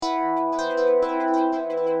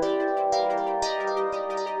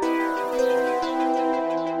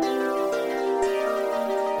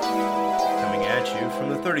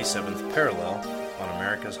47th parallel on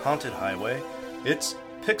America's haunted highway. It's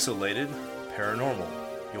Pixelated Paranormal,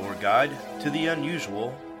 your guide to the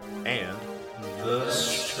unusual and the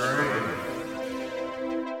strange.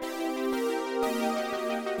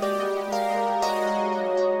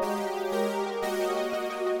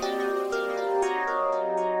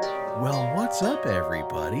 Well, what's up,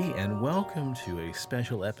 everybody, and welcome to a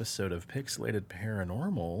special episode of Pixelated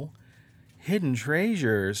Paranormal, Hidden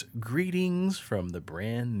Treasures. Greetings from the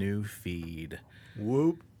brand new feed.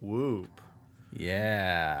 Whoop, whoop.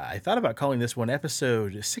 Yeah, I thought about calling this one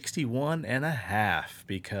episode 61 and a half,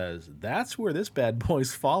 because that's where this bad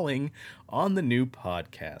boy's falling on the new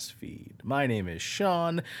podcast feed. My name is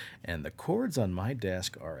Sean, and the cords on my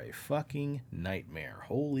desk are a fucking nightmare.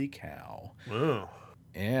 Holy cow. Wow.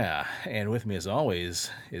 Yeah, and with me as always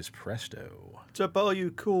is Presto. What's up, all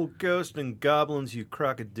you cool ghosts and goblins, you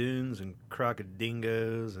crocodoons and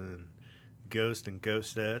crocodingos and ghosts and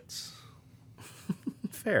ghostettes?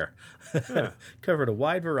 Fair. Yeah. Covered a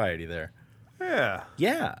wide variety there. Yeah.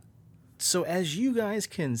 Yeah. So as you guys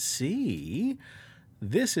can see,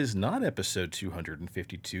 this is not episode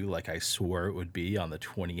 252 like I swore it would be on the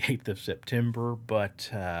 28th of September,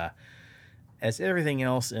 but as everything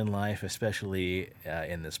else in life, especially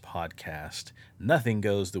in this podcast, nothing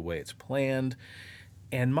goes the way it's planned,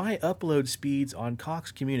 and my upload speeds on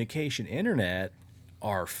Cox Communication Internet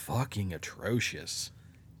are fucking atrocious.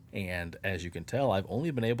 And as you can tell, I've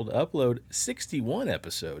only been able to upload 61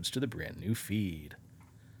 episodes to the brand new feed.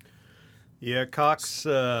 Yeah, Cox,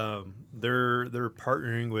 they're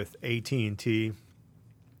partnering with AT&T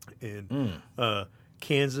in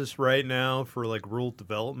Kansas right now for like rural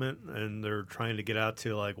development, and they're trying to get out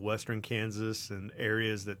to like western Kansas and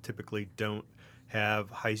areas that typically don't have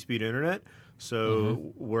high-speed internet.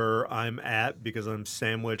 So where I'm at, because I'm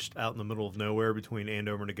sandwiched out in the middle of nowhere between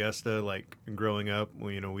Andover and Augusta, like growing up,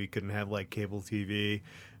 we couldn't have like cable TV.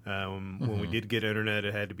 When we did get internet,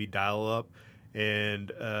 it had to be dial-up.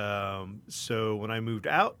 And so when I moved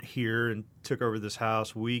out here and took over this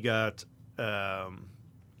house, we got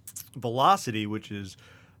Velocity, which is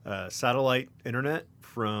satellite internet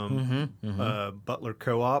from Butler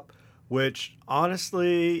Co-op, which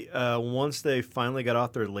honestly, once they finally got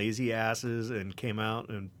off their lazy asses and came out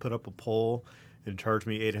and put up a pole and charged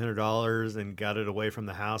me $800 and got it away from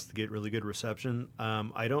the house to get really good reception,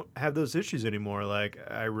 I don't have those issues anymore. Like,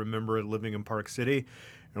 I remember living in Park City,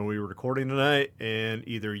 and we were recording tonight, and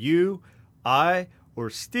either you, I, or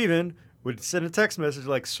Steven would send a text message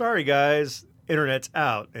like, sorry guys, internet's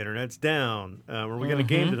out, internet's down, are we going to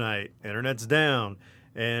game tonight, internet's down.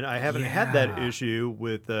 And I haven't had that issue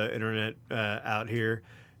with internet out here.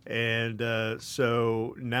 And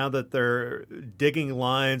so now that they're digging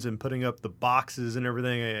lines and putting up the boxes and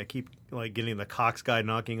everything, I keep like getting the Cox guy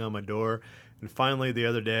knocking on my door. And finally the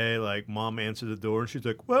other day, like, Mom answered the door and she's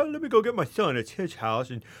like, well, let me go get my son. It's his house.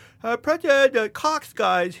 And the Cox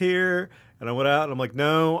guy's here. And I went out and I'm like,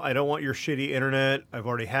 no, I don't want your shitty internet. I've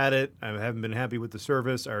already had it. I haven't been happy with the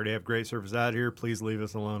service. I already have great service out here. Please leave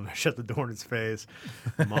us alone. I shut the door in his face.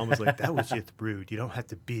 Mom was like, that was just rude. You don't have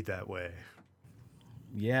to be that way.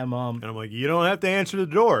 Yeah, Mom. And I'm like, you don't have to answer the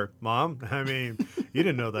door, Mom. I mean, you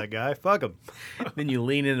didn't know that guy. Fuck him. Then you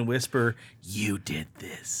lean in and whisper, you did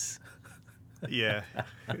this. Yeah,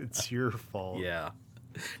 it's your fault. Yeah.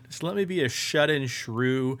 Just let me be a shut-in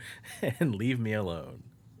shrew and leave me alone.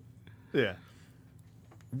 Yeah.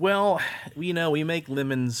 Well, we make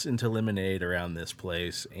lemons into lemonade around this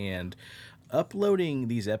place, and uploading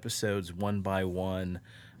these episodes one by one,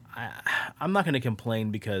 I'm not going to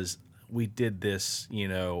complain because we did this,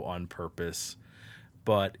 on purpose,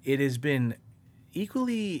 but it has been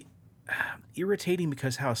equally irritating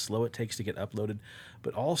because how slow it takes to get uploaded,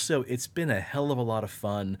 but also it's been a hell of a lot of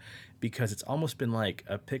fun because it's almost been like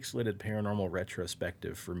a pixelated paranormal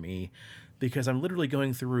retrospective for me, because I'm literally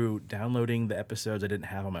going through downloading the episodes I didn't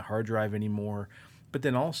have on my hard drive anymore, but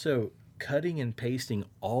then also cutting and pasting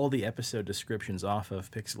all the episode descriptions off of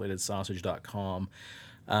pixelatedsausage.com,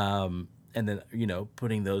 and then,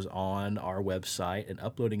 putting those on our website and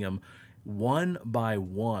uploading them one by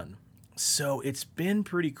one. So it's been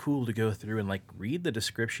pretty cool to go through and like read the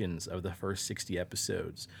descriptions of the first 60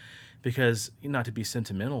 episodes, because, not to be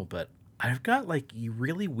sentimental, but I've got like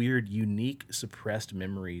really weird, unique, suppressed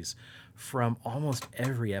memories from almost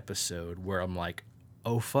every episode where I'm like,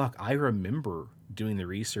 oh fuck, I remember doing the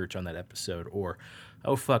research on that episode, or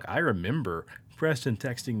oh fuck, I remember Preston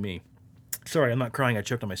texting me. Sorry, I'm not crying. I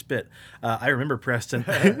choked on my spit. I remember Preston.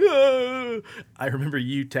 I remember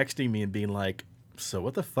you texting me and being like, so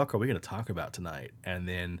what the fuck are we going to talk about tonight? And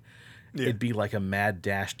then it'd be like a mad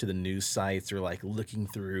dash to the news sites or like looking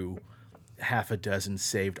through half a dozen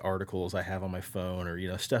saved articles I have on my phone,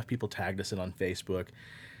 or stuff people tagged us in on Facebook.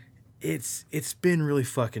 It's been really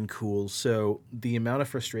fucking cool. So the amount of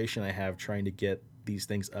frustration I have trying to get these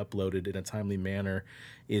things uploaded in a timely manner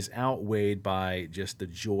is outweighed by just the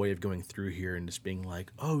joy of going through here and just being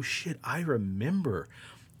like, oh shit, I remember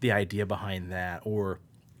the idea behind that. Or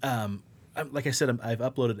like I said, I've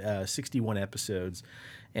uploaded 61 episodes,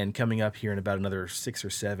 and coming up here in about another 6 or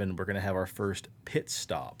 7, we're going to have our first pit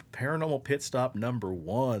stop, Paranormal Pit Stop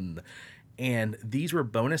 #1. And these were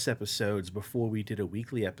bonus episodes before we did a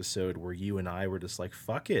weekly episode where you and I were just like,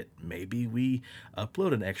 fuck it, maybe we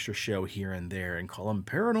upload an extra show here and there and call them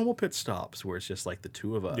Paranormal Pit Stops, where it's just like the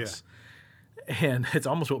two of us. Yeah. And it's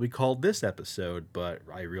almost what we called this episode, but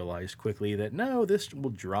I realized quickly that no, this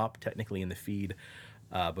will drop technically in the feed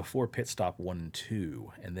before Pit Stop 1 and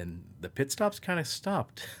 2. And then the pit stops kind of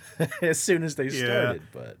stopped as soon as they started.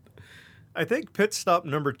 But I think Pit Stop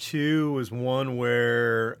 #2 was one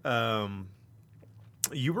where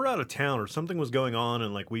you were out of town or something was going on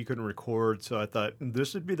and like we couldn't record. So I thought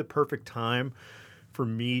this would be the perfect time for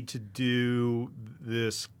me to do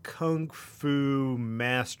this Kung Fu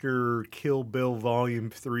Master Kill Bill Volume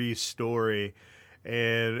 3 story.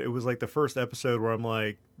 And it was like the first episode where I'm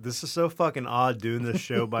like, this is so fucking odd doing this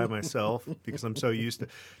show by myself because I'm so used to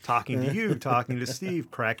talking to you, talking to Steve,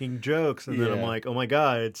 cracking jokes. And then I'm like, oh my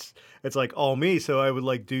God, it's like all me. So I would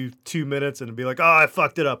like do 2 minutes and be like, oh, I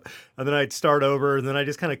fucked it up. And then I'd start over. And then I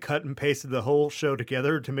just kind of cut and pasted the whole show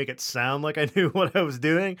together to make it sound like I knew what I was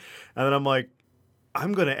doing. And then I'm like,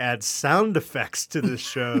 I'm going to add sound effects to this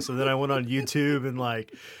show. So then I went on YouTube and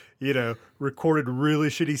like, recorded really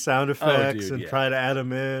shitty sound effects and tried to add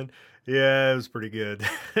them in. Yeah, it was pretty good.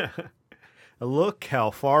 Look how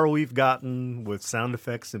far we've gotten with sound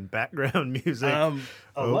effects and background music.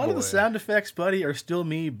 A lot of the sound effects, buddy, are still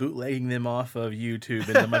me bootlegging them off of YouTube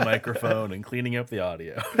into my microphone and cleaning up the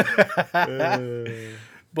audio.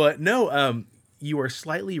 But no, you are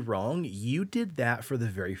slightly wrong. You did that for the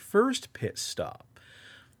very first pit stop.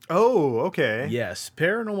 Oh, okay. Yes,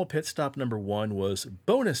 Paranormal Pit Stop #1 was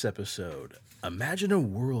bonus episode. Imagine a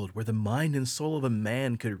world where the mind and soul of a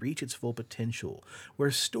man could reach its full potential,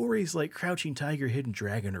 where stories like Crouching Tiger, Hidden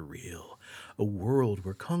Dragon are real. A world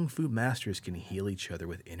where kung fu masters can heal each other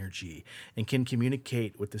with energy and can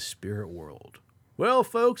communicate with the spirit world. Well,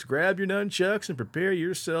 folks, grab your nunchucks and prepare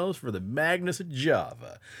yourselves for the Magnus of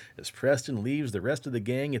Java, as Preston leaves the rest of the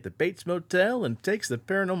gang at the Bates Motel and takes the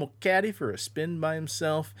paranormal caddy for a spin by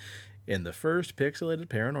himself in the first pixelated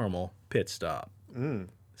paranormal pit stop.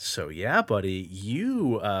 So yeah, buddy,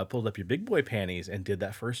 you pulled up your big boy panties and did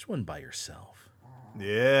that first one by yourself.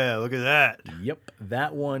 Yeah, look at that. Yep,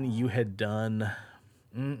 that one you had done,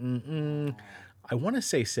 I want to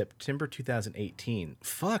say September 2018.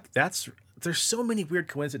 Fuck, there's so many weird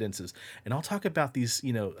coincidences. And I'll talk about these,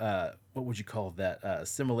 what would you call that?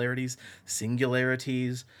 Similarities,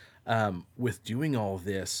 singularities with doing all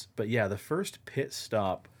this. But yeah, the first pit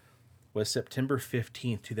stop was September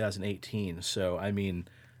 15th, 2018. So, I mean,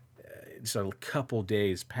 it's a couple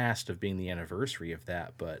days past of being the anniversary of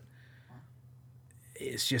that. But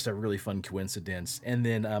it's just a really fun coincidence. And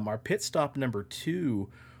then our pit stop #2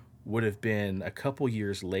 would have been a couple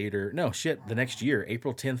years later. No, shit, the next year,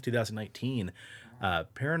 April 10th, 2019.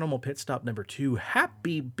 Paranormal Pit Stop #2,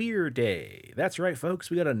 Happy Beer Day. That's right,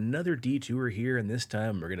 folks. We got another detour here, and this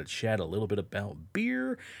time we're going to chat a little bit about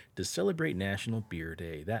beer to celebrate National Beer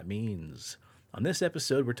Day. That means on this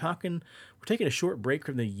episode, we're taking a short break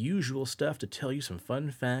from the usual stuff to tell you some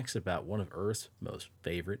fun facts about one of Earth's most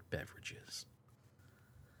favorite beverages.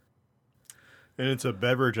 And it's a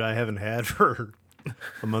beverage I haven't had for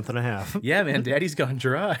a month and a half. Yeah, man, Daddy's gone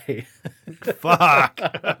dry. Fuck.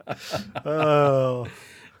 Oh.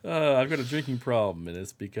 I've got a drinking problem, and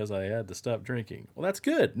it's because I had to stop drinking. Well, that's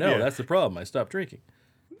good. No, that's the problem. I stopped drinking.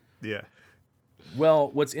 Yeah.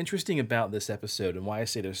 Well, what's interesting about this episode, and why I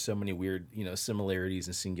say there's so many weird, similarities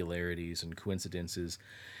and singularities and coincidences,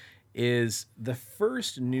 is the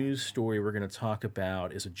first news story we're going to talk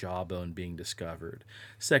about is a jawbone being discovered.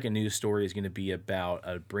 Second news story is going to be about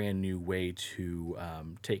a brand new way to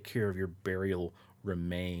take care of your burial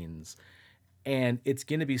remains. And it's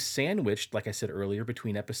going to be sandwiched, like I said earlier,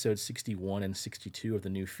 between episode 61 and 62 of the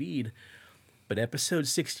new feed. But episode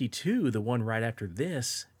 62, the one right after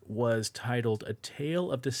this, was titled A Tale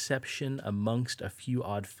of Deception Amongst a Few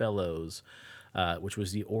Odd Fellows, which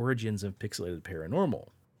was the origins of pixelated paranormal.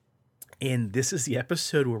 And this is the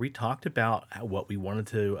episode where we talked about what we wanted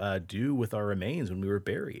to do with our remains when we were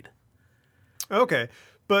buried. Okay.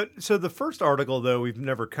 But so the first article, though, we've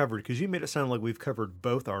never covered because you made it sound like we've covered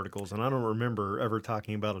both articles, and I don't remember ever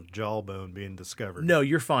talking about a jawbone being discovered. No,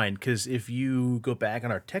 you're fine, because if you go back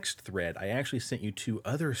on our text thread, I actually sent you 2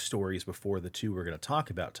 other stories before the 2 we're going to talk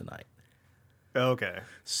about tonight. Okay.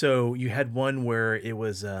 So you had one where it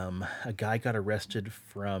was a guy got arrested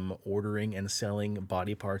from ordering and selling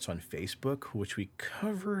body parts on Facebook, which we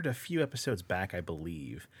covered a few episodes back, I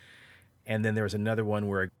believe. And then there was another one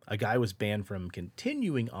where a guy was banned from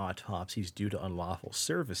continuing autopsies due to unlawful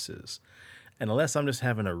services. And unless I'm just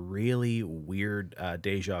having a really weird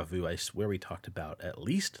deja vu, I swear we talked about at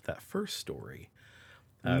least that first story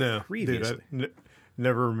No, previously. dude,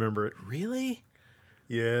 never remember it. Really?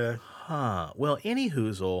 Yeah. Huh. Well,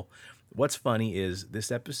 anyhoozle, what's funny is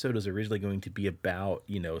this episode was originally going to be about,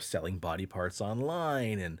 selling body parts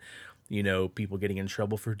online and, people getting in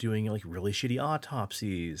trouble for doing like really shitty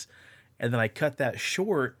autopsies. And then I cut that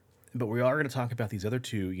short, but we are going to talk about these other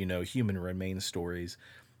 2, human remains stories.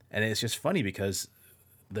 And it's just funny because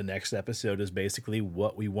the next episode is basically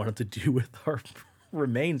what we wanted to do with our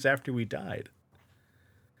remains after we died.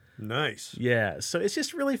 Nice. Yeah, so it's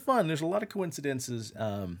just really fun. There's a lot of coincidences.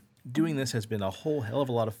 Doing this has been a whole hell of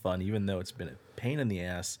a lot of fun, even though it's been a pain in the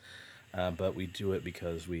ass. But we do it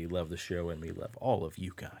because we love the show and we love all of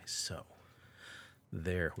you guys. So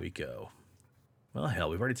there we go. Well, hell,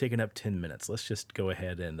 we've already taken up 10 minutes. Let's just go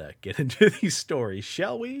ahead and get into these stories,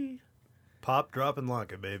 shall we? Pop, drop, and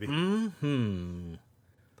lock it, baby. Mm-hmm.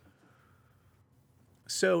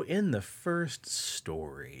 So in the first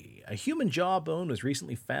story, a human jawbone was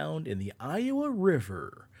recently found in the Iowa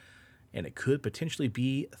River, and it could potentially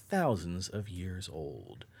be thousands of years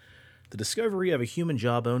old. The discovery of a human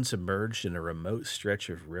jawbone submerged in a remote stretch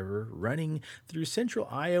of river running through central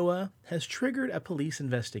Iowa has triggered a police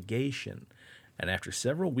investigation, and after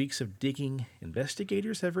several weeks of digging,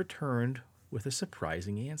 investigators have returned with a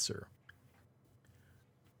surprising answer.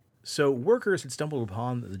 So workers had stumbled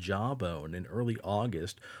upon the jawbone in early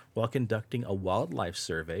August while conducting a wildlife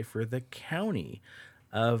survey for the county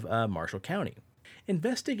of Marshall County.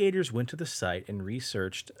 Investigators went to the site and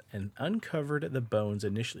researched and uncovered the bones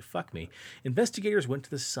initially. Investigators went to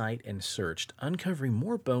the site and searched, uncovering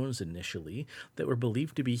more bones initially that were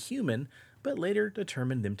believed to be human, but later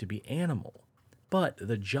determined them to be animal. But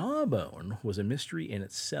the jawbone was a mystery in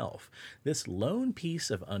itself. This lone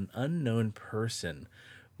piece of an unknown person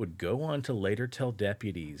would go on to later tell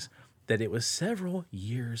deputies that it was several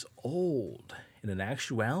years old. And in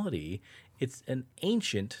actuality, it's an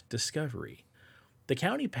ancient discovery. The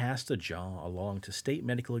county passed the jaw along to state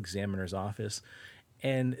medical examiner's office,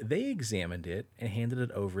 and they examined it and handed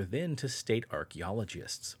it over then to state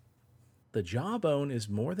archaeologists. The jawbone is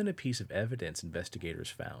more than a piece of evidence, investigators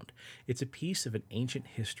found. It's a piece of an ancient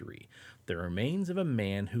history, the remains of a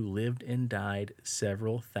man who lived and died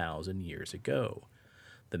several thousand years ago.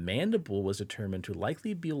 The mandible was determined to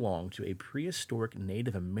likely belong to a prehistoric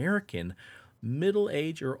Native American,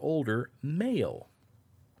 middle-aged or older male.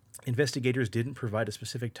 Investigators didn't provide a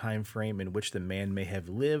specific time frame in which the man may have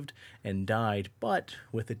lived and died, but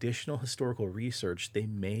with additional historical research, they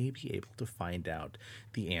may be able to find out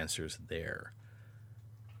the answers there.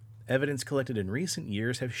 Evidence collected in recent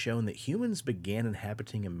years have shown that humans began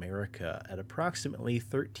inhabiting America at approximately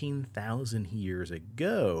 13,000 years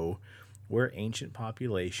ago, where ancient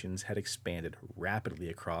populations had expanded rapidly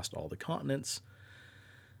across all the continents.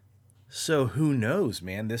 So who knows,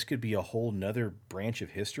 man? This could be a whole nother branch of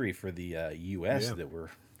history for the U.S. that we're,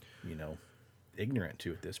 ignorant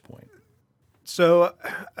to at this point. So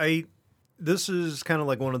this is kind of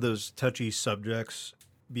like one of those touchy subjects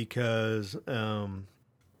because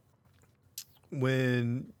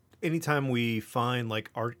anytime we find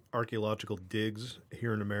like archaeological digs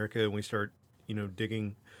here in America and we start,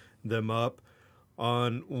 digging them up,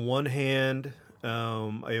 on one hand,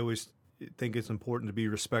 I always think it's important to be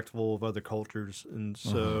respectful of other cultures, and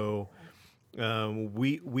so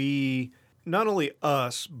we not only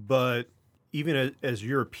us, but even as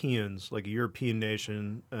Europeans, like a European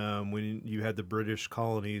nation, when you had the British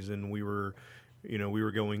colonies, and we were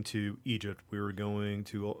going to Egypt, we were going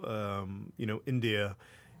to India,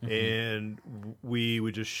 and we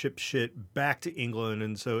would just ship shit back to England,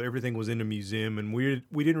 and so everything was in a museum, and we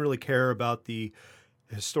didn't really care about the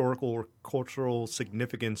historical or cultural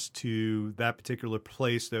significance to that particular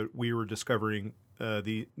place that we were discovering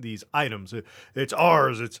these items. It's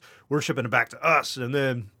ours. We're shipping it back to us. And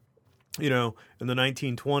then in the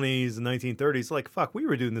 1920s and 1930s, like, fuck, we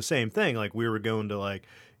were doing the same thing. Like, we were going to, like,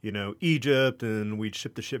 Egypt, and we'd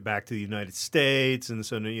ship the shit back to the United States. And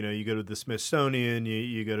so, you go to the Smithsonian,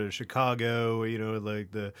 you go to Chicago,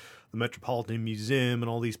 like the Metropolitan Museum and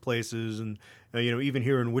all these places. And, even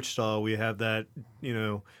here in Wichita, we have that,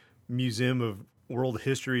 Museum of World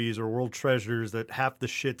Histories or World Treasures that half the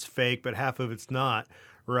shit's fake, but half of it's not.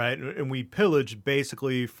 Right, and we pillage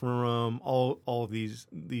basically from all of these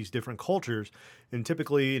different cultures, and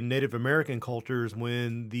typically in Native American cultures,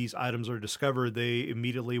 when these items are discovered, they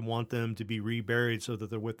immediately want them to be reburied so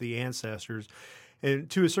that they're with the ancestors. And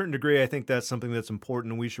to a certain degree, I think that's something that's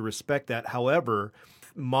important, and we should respect that. However,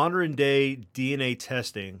 modern day DNA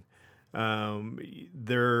testing,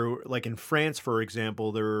 there, like in France, for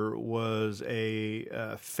example, there was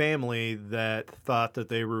a family that thought that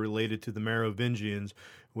they were related to the Merovingians,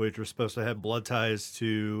 which were supposed to have blood ties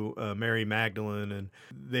to Mary Magdalene, and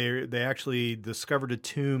they actually discovered a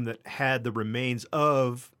tomb that had the remains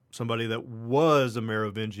of somebody that was a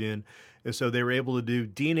Merovingian, and so they were able to do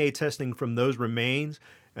DNA testing from those remains,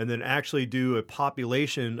 and then actually do a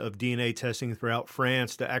population of DNA testing throughout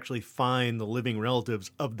France to actually find the living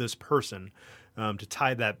relatives of this person, to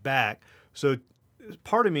tie that back. So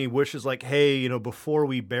part of me wishes, like, hey, before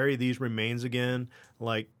we bury these remains again,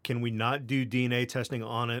 like, can we not do DNA testing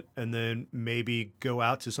on it, and then maybe go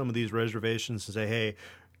out to some of these reservations and say, hey,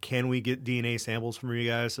 can we get DNA samples from you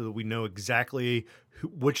guys so that we know exactly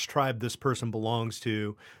which tribe this person belongs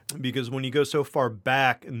to? Because when you go so far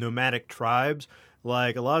back in nomadic tribes,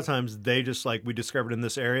 like, a lot of times they just, like, we discovered in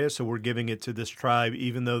this area, so we're giving it to this tribe,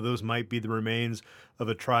 even though those might be the remains of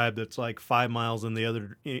a tribe that's like 5 miles in the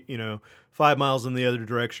other, 5 miles in the other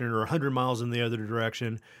direction, or 100 miles in the other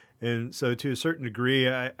direction. And so to a certain degree,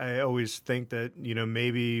 I always think that,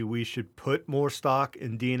 maybe we should put more stock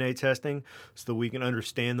in DNA testing so that we can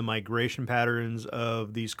understand the migration patterns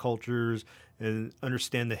of these cultures and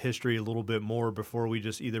understand the history a little bit more before we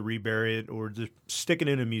just either rebury it or just stick it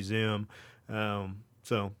in a museum.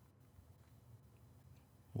 So.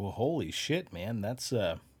 Well, holy shit, man. That's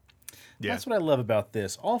what I love about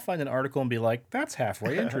this. I'll find an article and be like, that's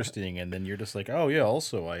halfway interesting. And then you're just like, oh, yeah,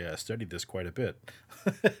 also, I studied this quite a bit.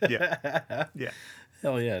 Yeah. Yeah.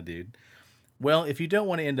 Hell yeah, dude. Well, if you don't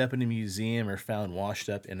want to end up in a museum or found washed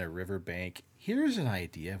up in a riverbank, here's an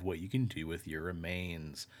idea of what you can do with your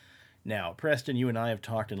remains. Now, Preston, you and I have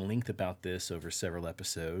talked in length about this over several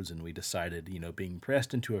episodes, and we decided, being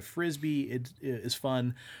pressed into a Frisbee is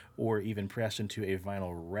fun, or even pressed into a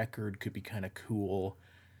vinyl record could be kind of cool.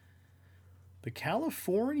 But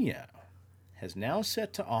California has now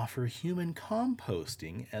set to offer human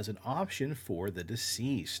composting as an option for the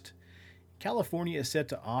deceased. California is set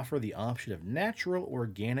to offer the option of natural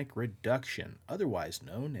organic reduction, otherwise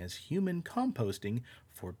known as human composting,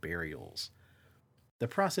 for burials. The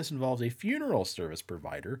process involves a funeral service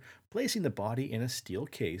provider placing the body in a steel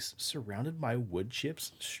case surrounded by wood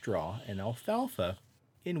chips, straw, and alfalfa,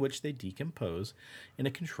 in which they decompose in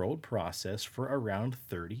a controlled process for around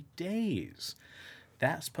 30 days.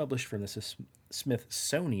 That's published from the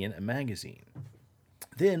Smithsonian magazine.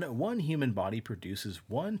 Then, one human body produces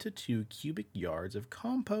 1 to 2 cubic yards of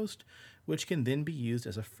compost, which can then be used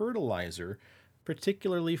as a fertilizer,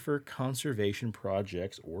 particularly for conservation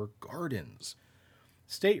projects or gardens.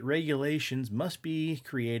 State regulations must be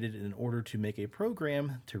created in order to make a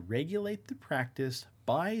program to regulate the practice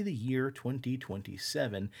by the year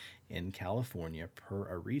 2027 in California, per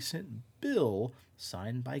a recent bill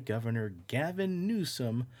signed by Governor Gavin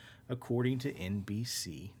Newsom, according to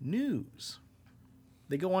NBC News.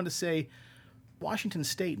 They go on to say, Washington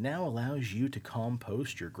State now allows you to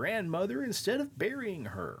compost your grandmother instead of burying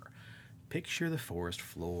her. Picture the forest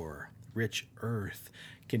floor, rich earth,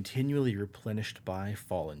 continually replenished by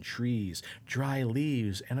fallen trees, dry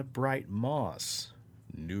leaves, and a bright moss.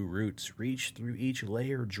 New roots reach through each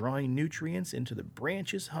layer, drawing nutrients into the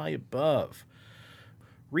branches high above.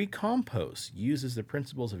 Recompost uses the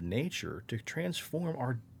principles of nature to transform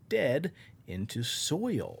our dead into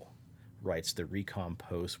soil, writes the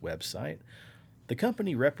Recompost website. The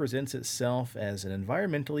company represents itself as an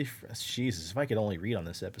environmentally... Jesus, if I could only read on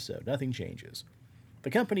this episode, nothing changes. The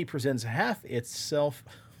company presents itself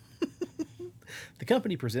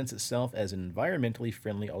as an environmentally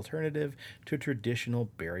friendly alternative to traditional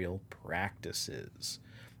burial practices.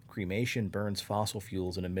 Cremation burns fossil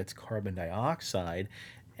fuels and emits carbon dioxide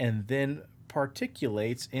and then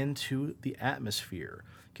particulates into the atmosphere.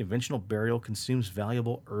 Conventional burial consumes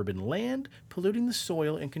valuable urban land, polluting the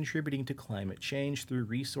soil and contributing to climate change through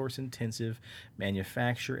resource-intensive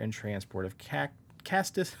manufacture and transport of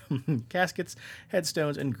caskets,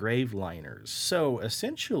 headstones, and grave liners. So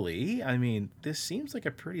essentially, I mean, this seems like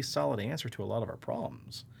a pretty solid answer to a lot of our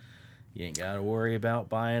problems. You ain't got to worry about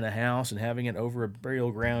buying a house and having it over a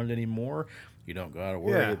burial ground anymore. You don't got to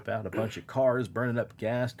worry about a bunch of cars burning up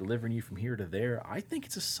gas, delivering you from here to there. I think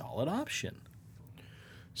it's a solid option.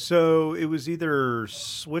 So it was either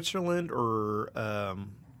Switzerland or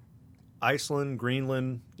Iceland,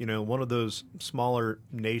 Greenland, one of those smaller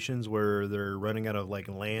nations where they're running out of like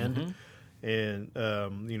land, and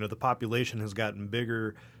the population has gotten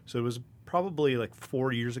bigger. So it was probably like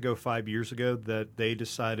 5 years ago that they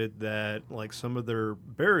decided that like some of their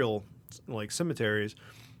burial like cemeteries,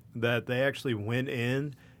 that they actually went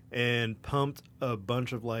in and pumped a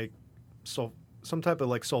bunch of like some type of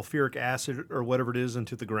like sulfuric acid or whatever it is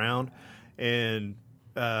into the ground, and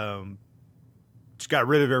just got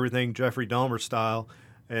rid of everything Jeffrey Dahmer style,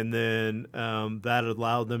 and then that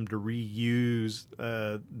allowed them to reuse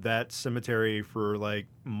that cemetery for like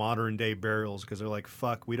modern day burials, because they're like,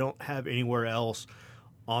 fuck, we don't have anywhere else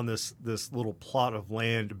on this little plot of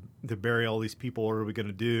land to bury all these people. What are we going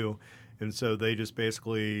to do? And so they just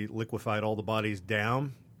basically liquefied all the bodies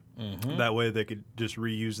down. That way they could just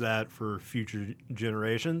reuse that for future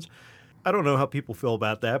generations. I don't know how people feel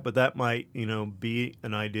about that, but that might, be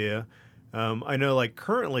an idea. I know, like,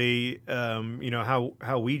 currently,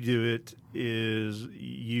 how we do it is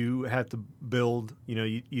you have to build,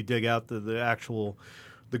 you dig out the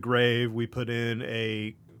grave. We put in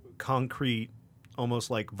a concrete,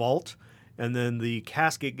 almost like vault, and then the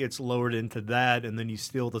casket gets lowered into that, and then you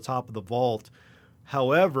seal the top of the vault.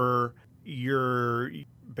 However, you're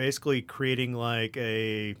basically creating like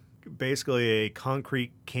a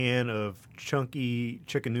concrete can of chunky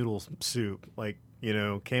chicken noodle soup, like,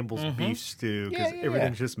 Campbell's beef stew, because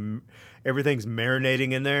everything's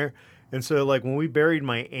marinating in there. And so, like, when we buried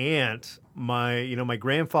my aunt, my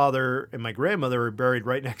grandfather and my grandmother were buried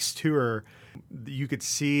right next to her. You could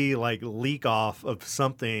see like leak off of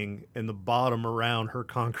something in the bottom around her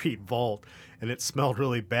concrete vault, and it smelled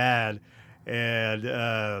really bad.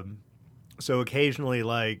 And so occasionally,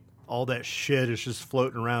 like, all that shit is just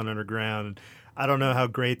floating around underground. And I don't know how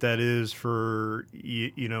great that is for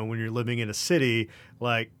when you're living in a city.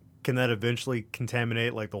 Like, can that eventually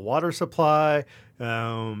contaminate like the water supply?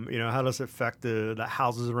 How does it affect the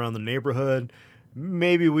houses around the neighborhood?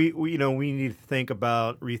 Maybe we need to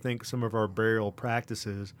rethink some of our burial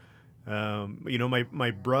practices.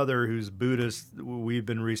 My brother, who's Buddhist, we've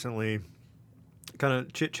been recently kind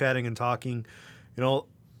of chit-chatting and talking,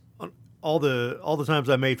 all the times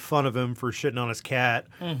I made fun of him for shitting on his cat.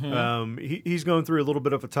 He's going through a little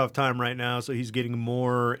bit of a tough time right now, so he's getting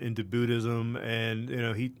more into Buddhism. And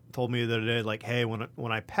he told me the other day, like, hey,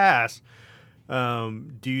 when I pass,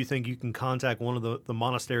 do you think you can contact one of the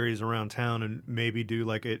monasteries around town and maybe do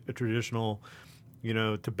like a traditional,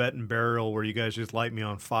 Tibetan burial where you guys just light me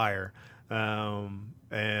on fire?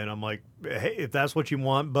 And I'm like, hey, if that's what you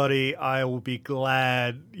want, buddy, I will be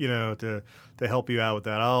glad, to help you out with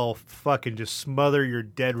that. I'll fucking just smother your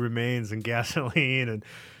dead remains in gasoline and,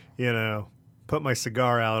 put my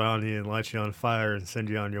cigar out on you and light you on fire and send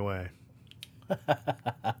you on your way.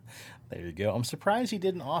 There you go. I'm surprised he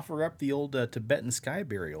didn't offer up the old Tibetan sky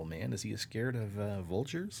burial, man. Is he scared of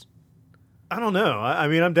vultures? I don't know. I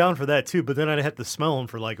mean, I'm down for that too, but then I'd have to smell them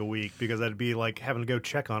for like a week because I'd be like having to go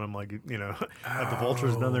check on them, like, have the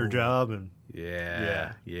vultures done their job? And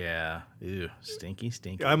yeah. Ew, stinky.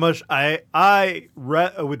 I would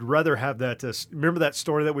rather have that. Remember that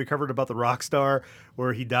story that we covered about the rock star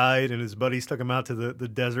where he died and his buddies took him out to the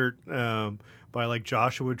desert by like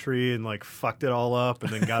Joshua Tree and like fucked it all up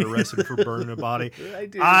and then got arrested for burning a body. I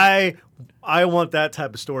do. I want that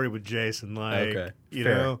type of story with Jason. Like, okay,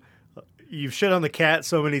 fair. You've shit on the cat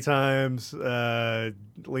so many times.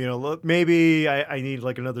 Maybe I need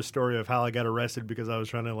like another story of how I got arrested because I was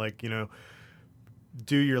trying to like,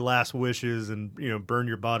 do your last wishes and, burn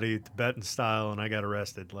your body Tibetan style, and I got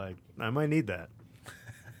arrested. Like, I might need that.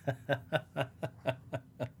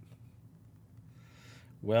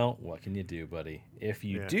 Well, what can you do, buddy? If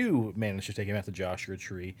you do manage to take him out to Joshua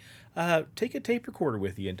Tree, take a tape recorder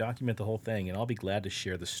with you and document the whole thing, and I'll be glad to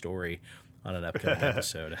share the story on an upcoming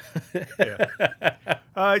episode.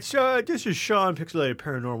 So this is Sean, Pixelated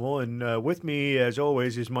Paranormal, and with me, as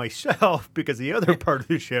always, is myself, because the other part of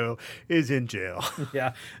the show is in jail.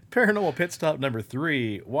 Yeah. Paranormal Pit Stop number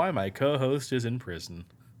 3, why my co-host is in prison,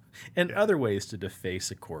 and other ways to deface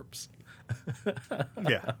a corpse.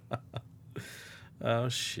 Yeah. Oh,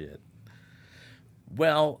 shit.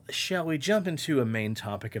 Well, shall we jump into a main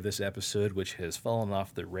topic of this episode, which has fallen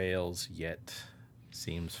off the rails, yet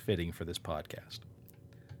seems fitting for this podcast?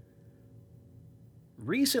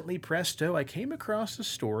 Recently, presto, I came across a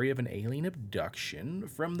story of an alien abduction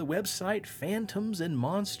from the website Phantoms and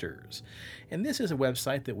Monsters. And this is a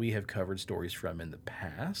website that we have covered stories from in the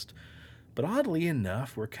past. But oddly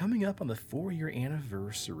enough, we're coming up on the 4-year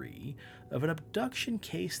anniversary of an abduction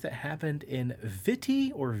case that happened in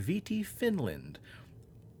Viti, Finland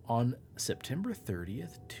on September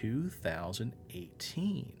 30th,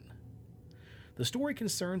 2018. The story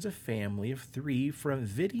concerns a family of 3 from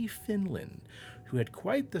Viti, Finland, who had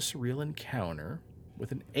quite the surreal encounter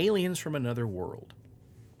with aliens from another world.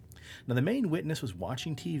 Now, the main witness was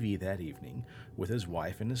watching TV that evening with his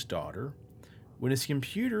wife and his daughter when his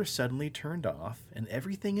computer suddenly turned off and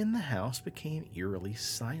everything in the house became eerily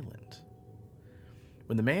silent.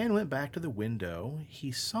 When the man went back to the window,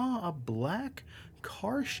 he saw a black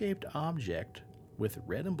car-shaped object with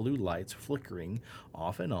red and blue lights flickering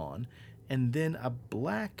off and on, and then a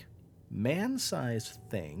black man-sized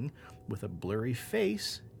thing with a blurry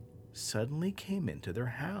face suddenly came into their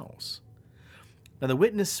house. Now, the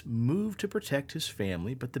witness moved to protect his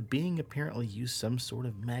family, but the being apparently used some sort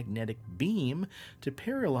of magnetic beam to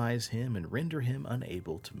paralyze him and render him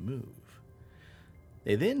unable to move.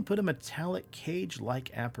 They then put a metallic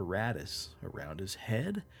cage-like apparatus around his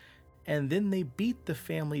head, and then they beat the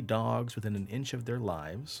family dogs within an inch of their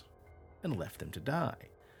lives and left them to die.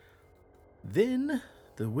 Then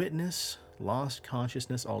the witness lost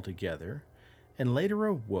consciousness altogether and later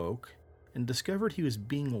awoke and discovered he was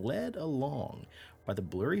being led along by the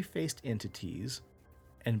blurry-faced entities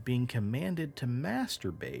and being commanded to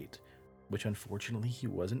masturbate, which unfortunately he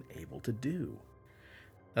wasn't able to do.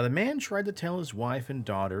 Now, the man tried to tell his wife and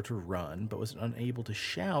daughter to run, but was unable to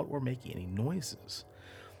shout or make any noises.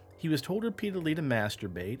 He was told repeatedly to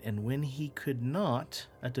masturbate, and when he could not,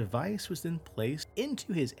 a device was then placed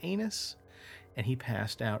into his anus, and he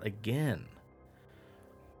passed out again.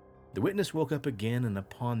 The witness woke up again, and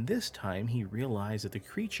upon this time he realized that the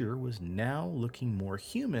creature was now looking more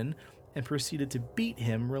human and proceeded to beat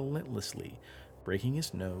him relentlessly, breaking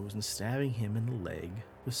his nose and stabbing him in the leg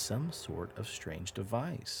with some sort of strange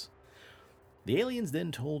device. The aliens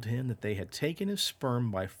then told him that they had taken his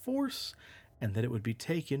sperm by force and that it would be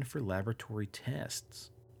taken for laboratory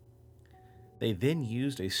tests. They then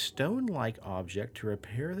used a stone-like object to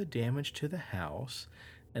repair the damage to the house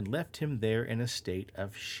and left him there in a state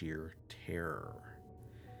of sheer terror.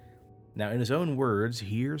 Now, in his own words,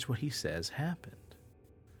 here's what he says happened.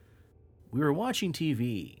 We were watching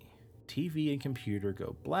TV. TV and computer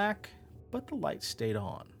go black, but the lights stayed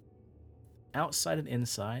on. Outside and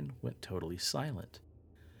inside went totally silent.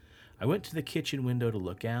 I went to the kitchen window to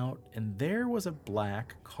look out, and there was a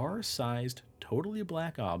black, car-sized, totally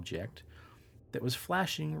black object that was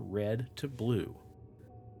flashing red to blue.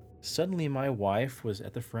 Suddenly, my wife was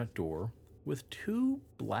at the front door with 2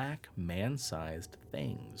 black man-sized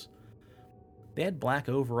things. They had black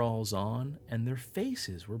overalls on, and their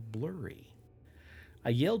faces were blurry.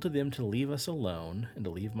 I yelled to them to leave us alone and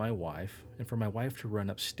to leave my wife, and for my wife to run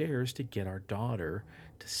upstairs to get our daughter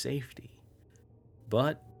to safety.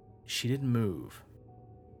 But she didn't move.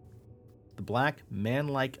 The black,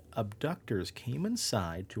 man-like abductors came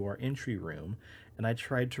inside to our entry room, and I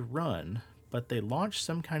tried to run, but they launched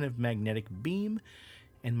some kind of magnetic beam,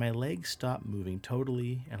 and my legs stopped moving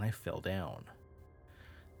totally, and I fell down.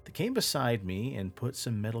 They came beside me and put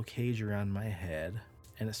some metal cage around my head,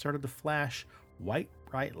 and it started to flash white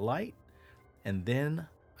bright light, and then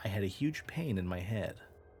I had a huge pain in my head.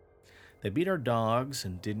 They beat our dogs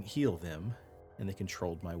and didn't heal them, and they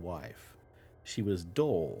controlled my wife. She was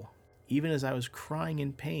dull, even as I was crying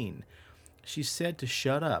in pain. She said to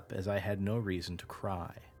shut up, as I had no reason to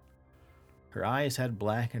cry. Her eyes had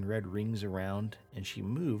black and red rings around, and she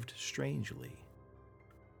moved strangely.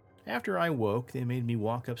 After I woke, they made me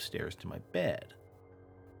walk upstairs to my bed.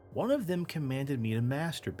 One of them commanded me to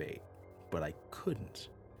masturbate, but I couldn't.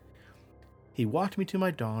 He walked me to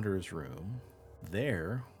my daughter's room.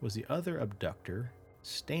 There was the other abductor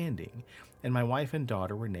standing, and my wife and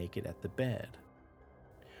daughter were naked at the bed,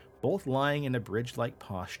 both lying in a bridge-like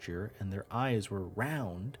posture, and their eyes were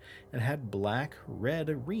round and had black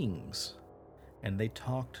red rings, and they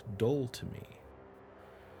talked dull to me.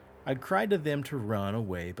 I cried to them to run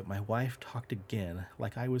away, but my wife talked again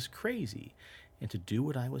like I was crazy and to do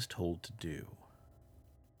what I was told to do.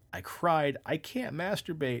 I cried, I can't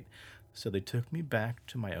masturbate, so they took me back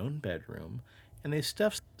to my own bedroom, and they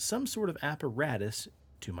stuffed some sort of apparatus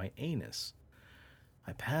to my anus.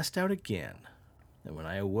 I passed out again, and when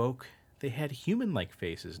I awoke, they had human-like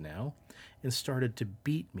faces now and started to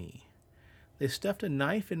beat me. They stuffed a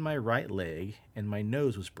knife in my right leg, and my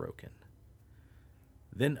nose was broken.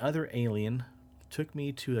 Then other alien took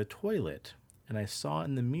me to a toilet and I saw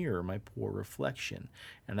in the mirror my poor reflection,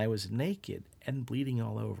 and I was naked and bleeding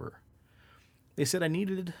all over. They said they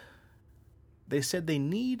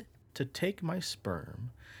need to take my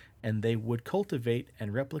sperm, and they would cultivate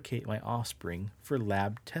and replicate my offspring for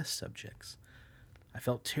lab test subjects. I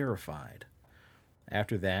felt terrified.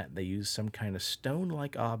 After that, they used some kind of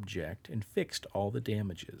stone-like object and fixed all the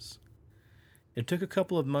damages. It took a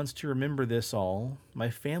couple of months to remember this all. My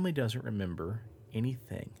family doesn't remember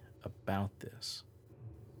anything about this.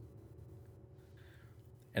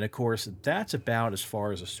 And of course, that's about as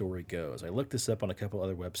far as the story goes. I looked this up on a couple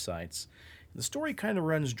other websites. The story kind of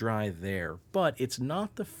runs dry there, but it's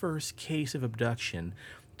not the first case of abduction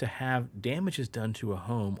to have damages done to a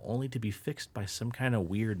home only to be fixed by some kind of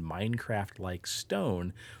weird Minecraft-like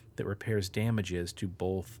stone that repairs damages to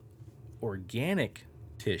both organic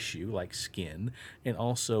tissue like skin and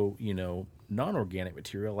also, non-organic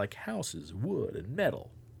material like houses, wood, and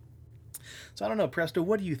metal. So I don't know, Presto,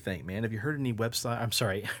 what do you think, man? Have you heard any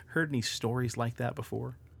heard any stories like that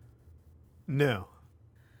before? No.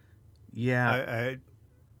 Yeah.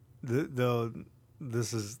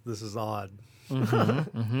 This is odd.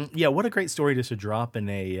 Yeah, what a great story just to drop in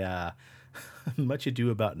a Much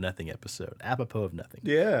Ado About Nothing episode, apropos of nothing.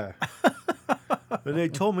 Yeah. And they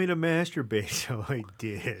told me to masturbate, so I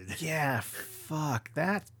did. Yeah, fuck.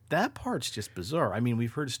 That part's just bizarre. I mean,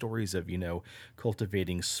 we've heard stories of,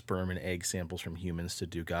 cultivating sperm and egg samples from humans to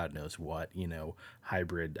do God knows what,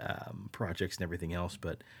 hybrid projects and everything else,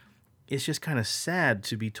 but it's just kind of sad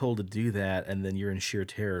to be told to do that, and then you're in sheer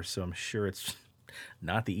terror, so I'm sure it's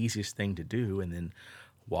not the easiest thing to do, and then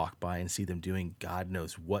walk by and see them doing God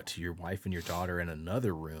knows what to your wife and your daughter in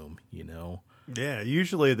another room, Yeah,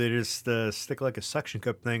 usually they just stick like a suction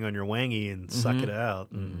cup thing on your wangy and suck it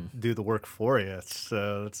out and do the work for you. It's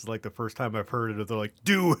like the first time I've heard it. They're like,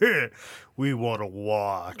 do it. We want to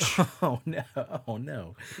watch. Oh,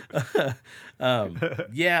 no.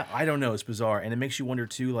 Yeah, I don't know. It's bizarre. And it makes you wonder,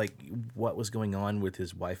 too, like, what was going on with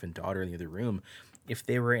his wife and daughter in the other room. If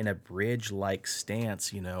they were in a bridge-like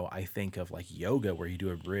stance, I think of, like, yoga, where you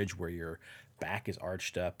do a bridge where your back is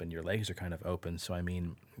arched up and your legs are kind of open. So, I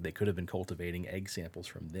mean, they could have been cultivating egg samples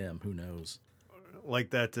from them. Who knows?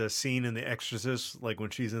 Like that scene in The Exorcist, like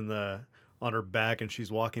when she's on her back and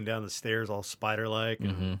she's walking down the stairs all spider-like.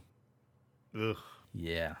 And, ugh.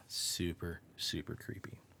 Yeah, super, super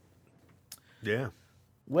creepy. Yeah.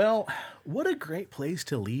 Well, what a great place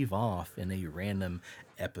to leave off in a random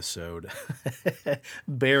episode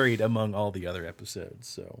buried among all the other episodes.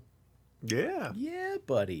 So, yeah,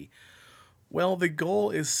 buddy. Well, the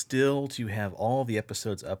goal is still to have all the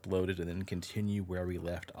episodes uploaded and then continue where we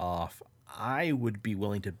left off. I would be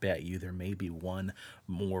willing to bet you there may be one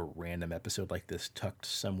more random episode like this tucked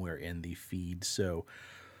somewhere in the feed. So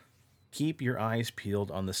keep your eyes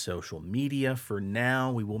peeled on the social media. For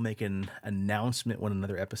now, we will make an announcement when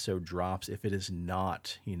another episode drops if it is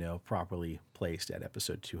not, properly placed at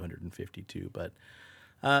episode 252. But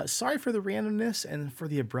sorry for the randomness and for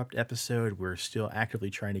the abrupt episode. We're still actively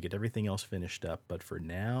trying to get everything else finished up. But for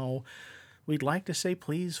now, we'd like to say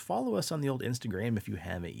please follow us on the old Instagram if you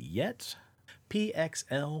haven't yet.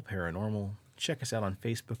 PXL Paranormal. Check us out on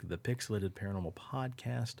Facebook, The Pixelated Paranormal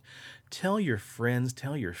Podcast. Tell your friends,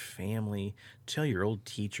 tell your family, tell your old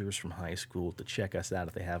teachers from high school to check us out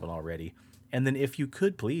if they haven't already. And then if you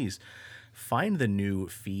could, please find the new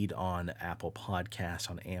feed on Apple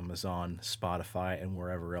Podcasts, on Amazon, Spotify, and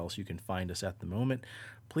wherever else you can find us at the moment.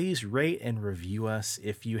 Please rate and review us.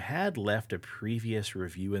 If you had left a previous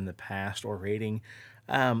review in the past or rating,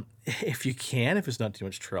 if you can, if it's not too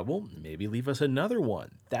much trouble, maybe leave us another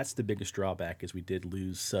one. That's the biggest drawback, is we did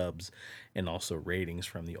lose subs and also ratings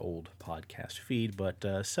from the old podcast feed, but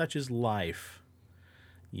such is life.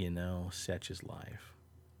 Such is life.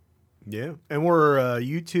 Yeah, and we're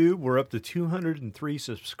YouTube. We're up to 203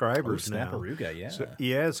 subscribers now.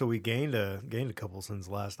 Snapparuga, So we gained a couple since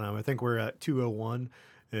last time. I think we're at 201,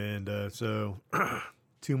 and so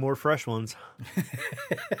 2 more fresh ones.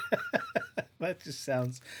 That just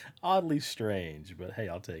sounds oddly strange, but hey,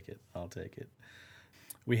 I'll take it.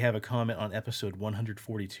 We have a comment on episode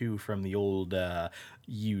 142 from the old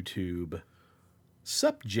YouTube.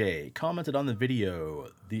 Sup Jay commented on the video.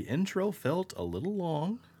 The intro felt a little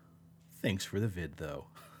long. Thanks for the vid, though.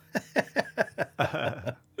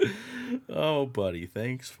 Oh, buddy,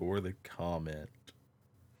 thanks for the comment.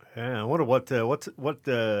 Yeah, I wonder what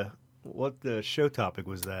the show topic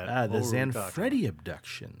was that? The Zanfredi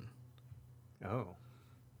abduction. Oh.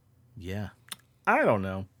 Yeah. I don't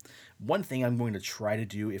know. One thing I'm going to try to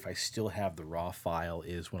do, if I still have the raw file,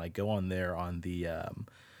 is when I go on there on the,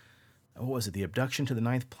 what was it, the Abduction to the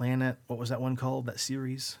Ninth Planet? What was that one called, that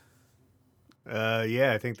series?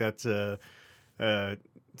 Yeah, I think that's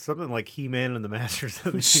something like He-Man and the Masters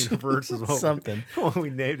of the Universe is what we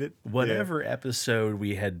named it. Whatever episode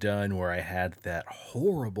we had done where I had that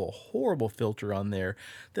horrible, horrible filter on there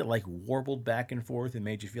that like warbled back and forth and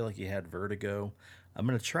made you feel like you had vertigo. I'm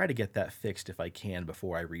going to try to get that fixed if I can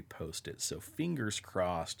before I repost it. So fingers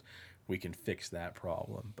crossed we can fix that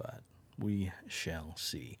problem, but we shall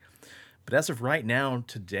see. But as of right now,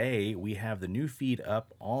 today, we have the new feed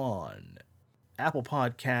up on Apple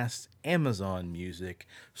Podcasts, Amazon Music,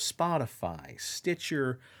 Spotify,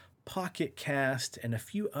 Stitcher, Pocket Cast, and a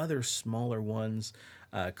few other smaller ones.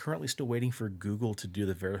 Currently still waiting for Google to do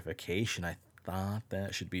the verification. I thought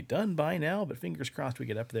that should be done by now, but fingers crossed we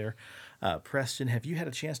get up there. Preston, have you had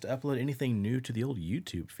a chance to upload anything new to the old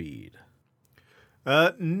YouTube feed?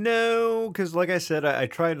 No, because like I said, I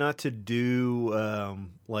try not to do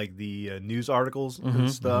like the news articles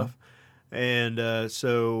and stuff. And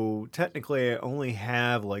so technically I only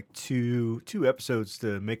have like two episodes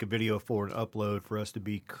to make a video for and upload for us to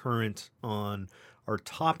be current on our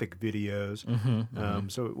topic videos.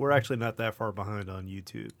 So we're actually not that far behind on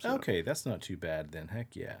YouTube. So. Okay, that's not too bad then.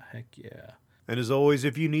 Heck yeah. And as always,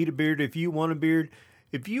 if you need a beard, if you want a beard,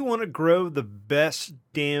 if you want to grow the best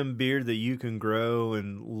damn beard that you can grow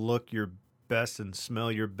and look your best and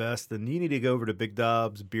smell your best, then you need to go over to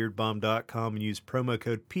BigDobsBeardBomb.com and use promo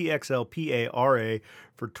code PXLPARA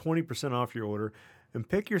for 20% off your order. And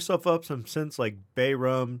pick yourself up some scents like Bay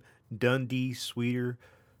Rum, Dundee, Sweeter,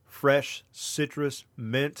 Fresh, Citrus,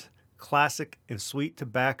 Mint, Classic, and Sweet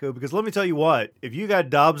Tobacco. Because let me tell you what, if you got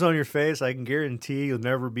Dobbs on your face, I can guarantee you'll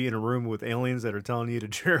never be in a room with aliens that are telling you to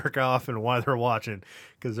jerk off and why they're watching.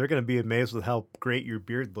 Because they're going to be amazed with how great your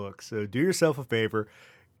beard looks. So do yourself a favor.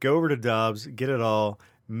 Go over to Dobbs, get it all,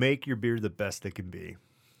 make your beard the best it can be.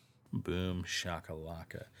 Boom,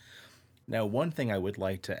 shakalaka. Now, one thing I would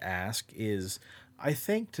like to ask is, I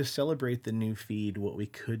think to celebrate the new feed, what we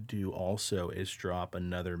could do also is drop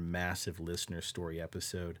another massive listener story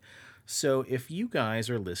episode. So if you guys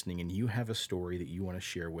are listening and you have a story that you want to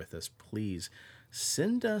share with us, please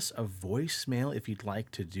send us a voicemail if you'd like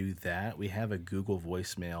to do that. We have a Google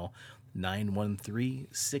voicemail,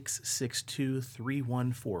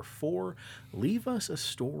 913-662-3144. Leave us a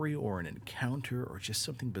story or an encounter or just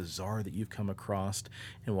something bizarre that you've come across,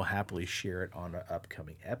 and we'll happily share it on an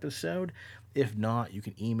upcoming episode. If not, you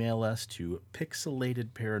can email us to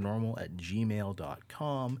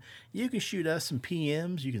pixelatedparanormal@gmail.com. You can shoot us some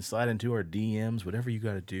PMs. You can slide into our DMs, whatever you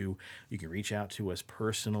got to do. You can reach out to us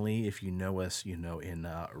personally if you know us, in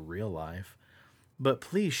real life. But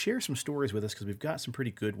please share some stories with us because we've got some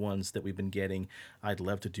pretty good ones that we've been getting. I'd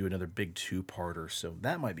love to do another big two-parter, so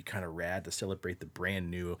that might be kind of rad to celebrate the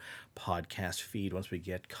brand new podcast feed once we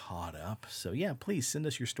get caught up. So yeah, please send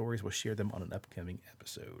us your stories. We'll share them on an upcoming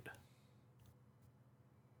episode.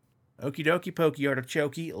 Okie dokie pokey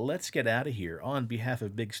artichokey, let's get out of here. On behalf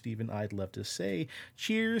of Big Steven, I'd love to say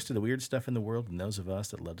cheers to the weird stuff in the world and those of us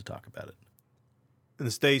that love to talk about it.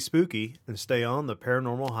 And stay spooky and stay on the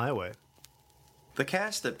paranormal highway. The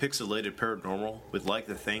cast at Pixelated Paranormal would like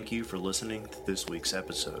to thank you for listening to this week's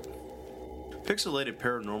episode. Pixelated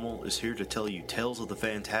Paranormal is here to tell you tales of the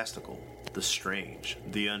fantastical, the strange,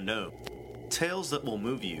 the unknown. Tales that will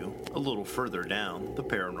move you a little further down the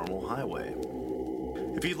paranormal highway.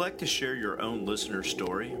 If you'd like to share your own listener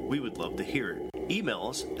story, we would love to hear it. Email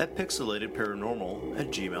us at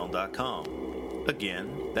pixelatedparanormal@gmail.com.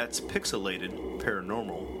 Again, that's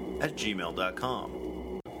pixelatedparanormal@gmail.com.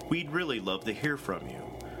 We'd really love to hear from you.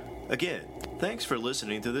 Again, thanks for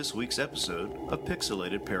listening to this week's episode of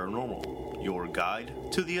Pixelated Paranormal, your guide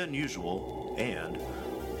to the unusual and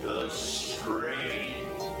the strange.